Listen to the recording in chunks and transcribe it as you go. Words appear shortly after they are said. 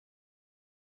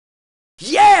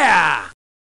Yeah!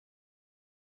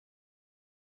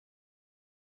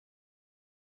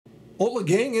 Hola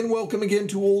gang, and welcome again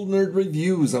to Old Nerd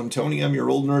Reviews. I'm Tony, I'm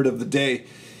your old nerd of the day,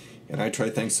 and I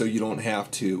try things so you don't have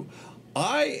to.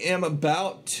 I am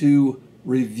about to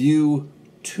review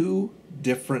two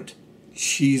different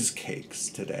cheesecakes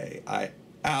today. I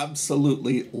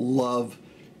absolutely love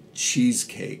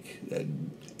cheesecake.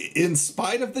 In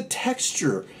spite of the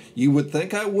texture, you would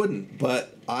think I wouldn't,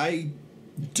 but I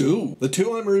do. The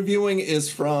two I'm reviewing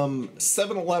is from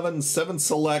 7-Eleven, 7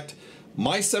 Select.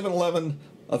 My 7-Eleven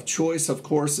of choice, of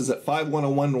course, is at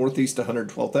 5101 Northeast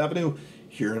 112th Avenue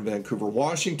here in Vancouver,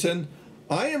 Washington.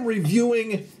 I am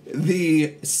reviewing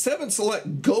the 7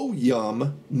 Select Go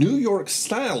Yum New York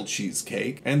Style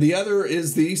Cheesecake, and the other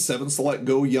is the 7 Select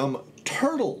Go Yum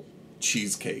Turtle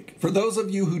Cheesecake. For those of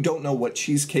you who don't know what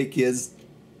cheesecake is,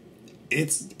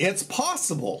 it's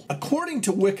possible. According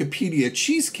to Wikipedia,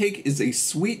 cheesecake is a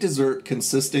sweet dessert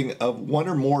consisting of one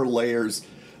or more layers.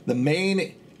 The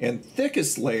main and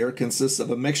thickest layer consists of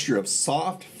a mixture of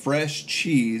soft, fresh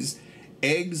cheese,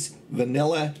 eggs,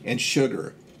 vanilla, and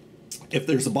sugar. If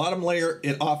there's a bottom layer,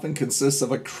 it often consists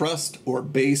of a crust or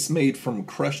base made from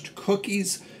crushed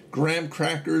cookies, graham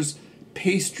crackers,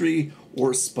 pastry,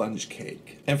 or sponge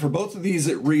cake. And for both of these,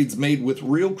 it reads made with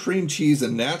real cream cheese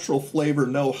and natural flavor,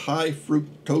 no high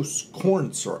fructose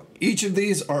corn syrup. Each of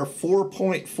these are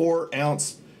 4.4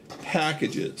 ounce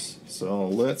packages. So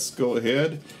let's go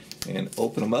ahead and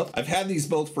open them up. I've had these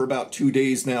both for about 2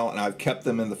 days now, and I've kept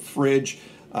them in the fridge.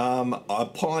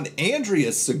 Upon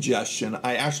Andrea's suggestion,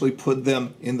 I actually put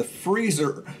them in the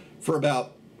freezer for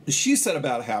about, she said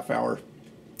about a half hour.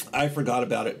 I forgot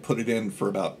about it, put it in for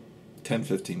about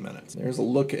 10-15 minutes. There's a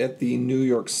look at the New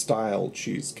York Style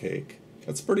cheesecake.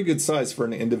 That's a pretty good size for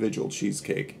an individual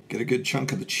cheesecake. Get a good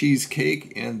chunk of the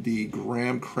cheesecake and the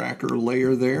graham cracker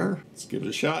layer there. Let's give it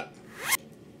a shot.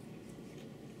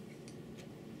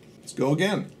 Let's go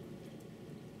again.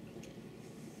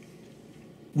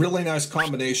 Really nice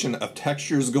combination of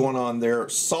textures going on there.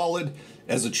 Solid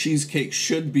as a cheesecake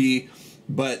should be,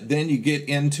 but then you get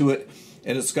into it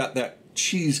and it's got that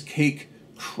cheesecake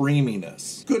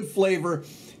creaminess. Good flavor.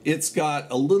 It's got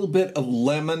a little bit of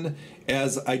lemon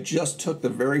as I just took the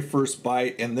very first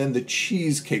bite, and then the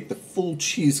cheesecake, the full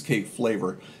cheesecake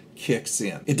flavor kicks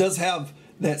in. It does have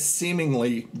that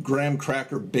seemingly graham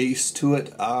cracker base to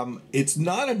it. It's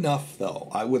not enough though.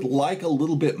 I would like a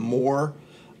little bit more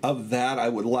of that. I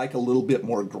would like a little bit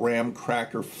more graham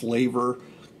cracker flavor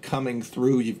coming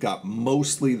through. You've got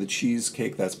mostly the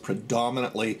cheesecake. That's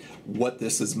predominantly what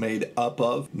this is made up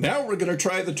of. Now we're going to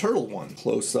try the turtle one.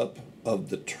 Close up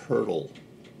of the turtle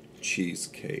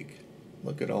cheesecake.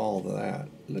 Look at all that.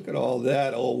 Look at all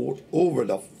that all over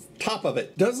the top of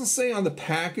it. Doesn't say on the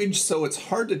package, so it's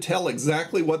hard to tell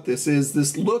exactly what this is.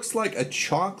 This looks like a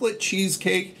chocolate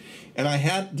cheesecake, and I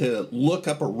had to look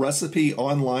up a recipe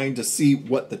online to see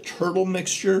what the turtle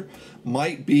mixture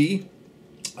might be.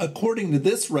 According to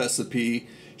this recipe,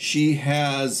 she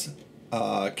has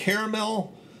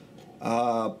caramel,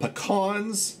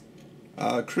 pecans,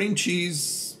 cream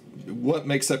cheese, what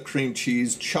makes up cream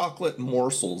cheese, chocolate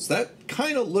morsels. That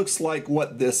kind of looks like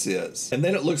what this is. And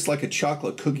then it looks like a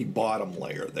chocolate cookie bottom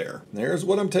layer there. There's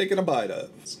what I'm taking a bite of.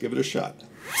 Let's give it a shot.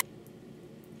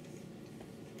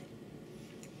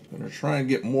 I'm going to try and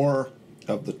get more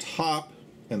of the top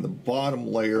and the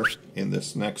bottom layer in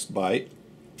this next bite.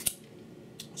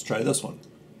 Let's try this one.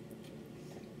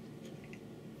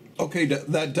 Okay,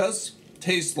 that does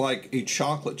taste like a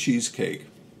chocolate cheesecake.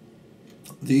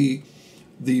 The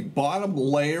bottom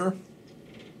layer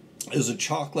is a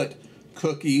chocolate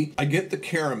cookie. I get the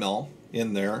caramel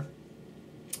in there.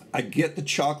 I get the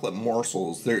chocolate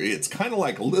morsels. It's kind of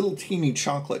like little teeny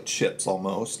chocolate chips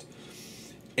almost.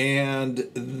 And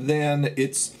then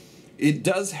it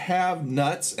does have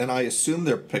nuts, and I assume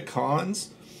they're pecans.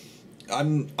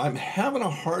 I'm having a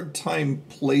hard time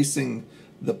placing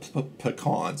the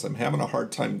pecans. I'm having a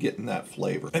hard time getting that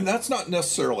flavor. And that's not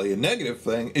necessarily a negative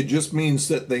thing. It just means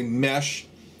that they mesh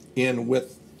in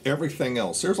with everything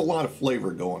else. There's a lot of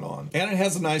flavor going on. And it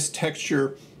has a nice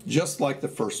texture, just like the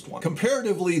first one.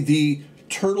 Comparatively, the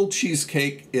turtle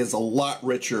cheesecake is a lot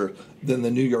richer than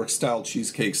the New York Style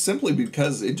cheesecake, simply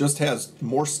because it just has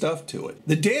more stuff to it.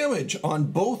 The damage on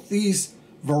both these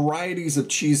varieties of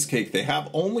cheesecake, they have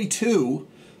only two.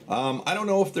 I don't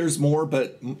know if there's more,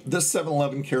 but this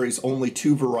 7-Eleven carries only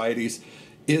two varieties,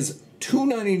 is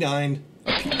 $2.99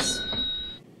 a piece.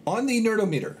 On the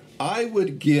Nerdometer, I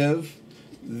would give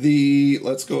the,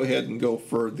 let's go ahead and go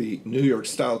for the New York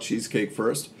Style cheesecake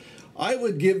first. I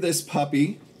would give this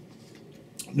puppy,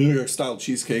 New York Style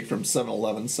cheesecake from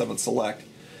 7-Eleven, 7 Select,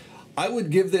 I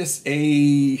would give this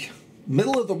a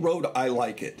middle of the road. I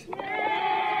like it.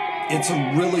 It's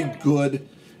a really good,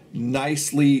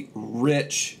 nicely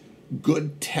rich,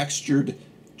 good textured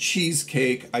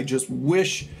cheesecake. I just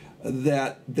wish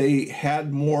that they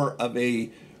had more of a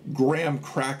graham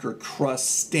cracker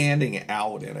crust standing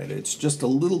out in it. It's just a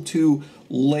little too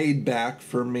laid back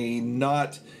for me,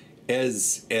 not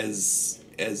as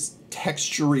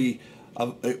textury,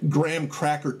 graham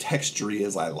cracker textury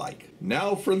as I like.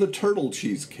 Now for the turtle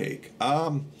cheesecake.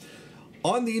 On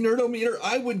the Nerdometer,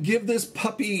 I would give this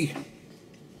puppy,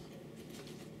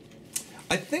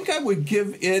 I think I would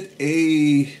give it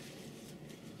a,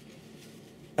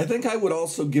 I think I would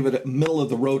also give it a middle of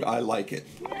the road. I like it.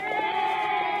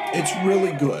 It's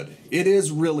really good. It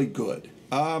is really good.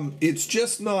 It's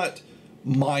just not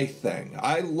my thing.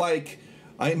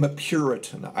 I'm a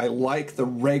Puritan. I like the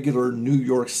regular New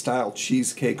York style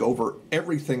cheesecake over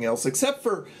everything else, except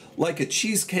for like a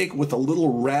cheesecake with a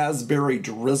little raspberry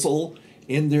drizzle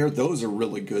in there. Those are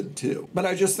really good too. But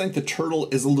I just think the turtle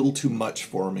is a little too much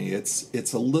for me.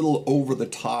 It's a little over the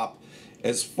top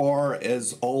as far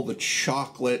as all the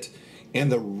chocolate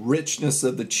and the richness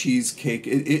of the cheesecake.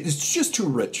 It's just too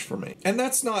rich for me. And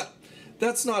that's not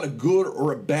a good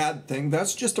or a bad thing.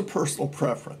 That's just a personal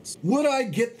preference. Would I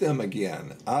get them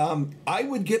again? I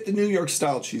would get the New York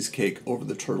style cheesecake over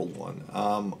the turtle one.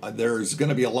 There's going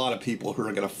to be a lot of people who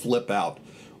are going to flip out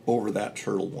over that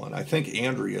turtle one. I think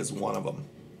Andrea is one of them.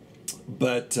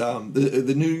 But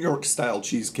the New York style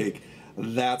cheesecake,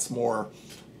 that's more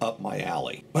up my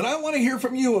alley. But I want to hear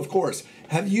from you, of course.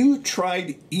 Have you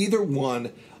tried either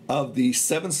one of the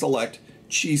 7 select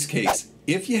cheesecakes?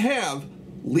 If you have,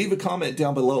 leave a comment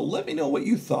down below. Let me know what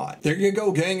you thought. There you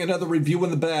go, gang. Another review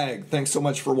in the bag. Thanks so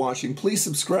much for watching. Please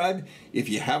subscribe if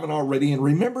you haven't already. And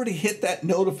remember to hit that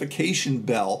notification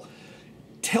bell.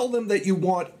 Tell them that you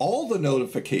want all the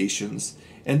notifications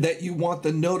and that you want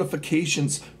the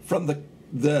notifications from the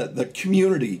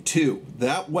community too.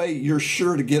 That way you're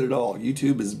sure to get it all.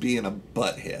 YouTube is being a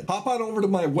butthead. Hop on over to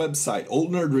my website,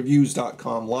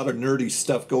 oldnerdreviews.com. A lot of nerdy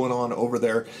stuff going on over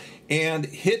there. And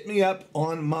hit me up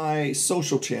on my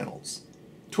social channels.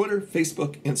 Twitter,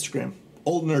 Facebook, Instagram,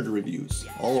 Old Nerd Reviews,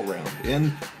 all around.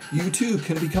 And you too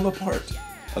can become a part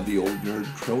of the Old Nerd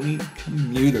Crony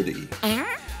Community.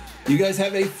 You guys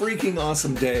have a freaking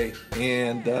awesome day,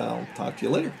 and I'll talk to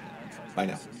you later. Bye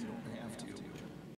now.